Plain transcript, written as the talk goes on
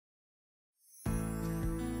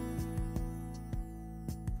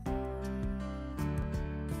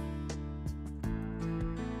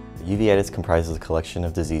Uveitis comprises a collection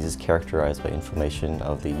of diseases characterized by inflammation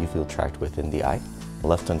of the uveal tract within the eye.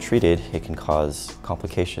 Left untreated, it can cause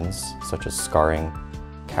complications such as scarring,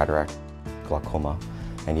 cataract, glaucoma,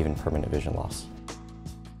 and even permanent vision loss.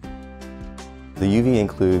 The UV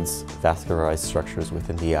includes vascularized structures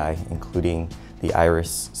within the eye, including the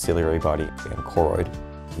iris, ciliary body, and choroid.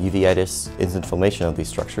 Uveitis is inflammation of these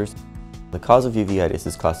structures. The cause of uveitis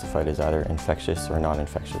is classified as either infectious or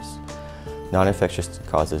non-infectious. Non-infectious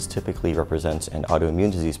causes typically represent an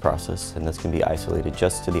autoimmune disease process, and this can be isolated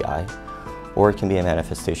just to the eye, or it can be a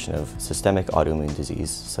manifestation of systemic autoimmune disease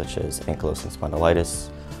such as ankylosing spondylitis,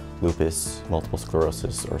 lupus, multiple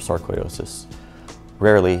sclerosis, or sarcoidosis.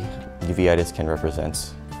 Rarely, uveitis can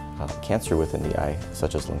represent cancer within the eye,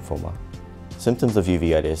 such as lymphoma. Symptoms of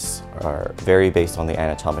uveitis vary based on the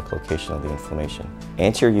anatomic location of the inflammation.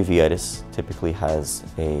 Anterior uveitis typically has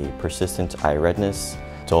a persistent eye redness,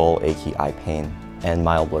 dull, achy eye pain, and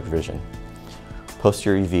mild blurred vision.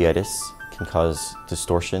 Posterior uveitis can cause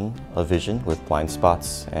distortion of vision with blind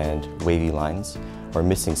spots and wavy lines or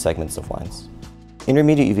missing segments of lines.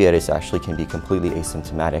 Intermediate uveitis actually can be completely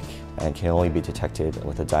asymptomatic and can only be detected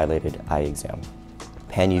with a dilated eye exam.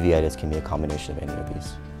 Panuveitis can be a combination of any of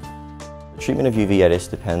these. The treatment of uveitis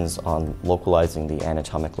depends on localizing the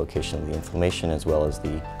anatomic location of the inflammation as well as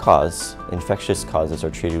the cause. Infectious causes are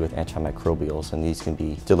treated with antimicrobials, and these can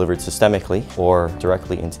be delivered systemically or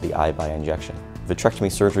directly into the eye by injection.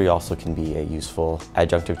 Vitrectomy surgery also can be a useful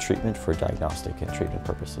adjunctive treatment for diagnostic and treatment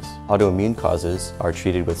purposes. Autoimmune causes are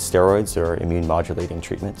treated with steroids or immune modulating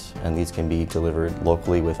treatment, and these can be delivered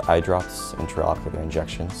locally with eye drops, intraocular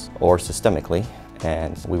injections, or systemically.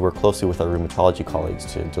 And we work closely with our rheumatology colleagues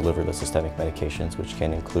to deliver the systemic medications, which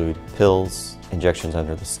can include pills, injections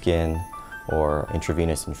under the skin, or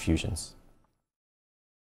intravenous infusions.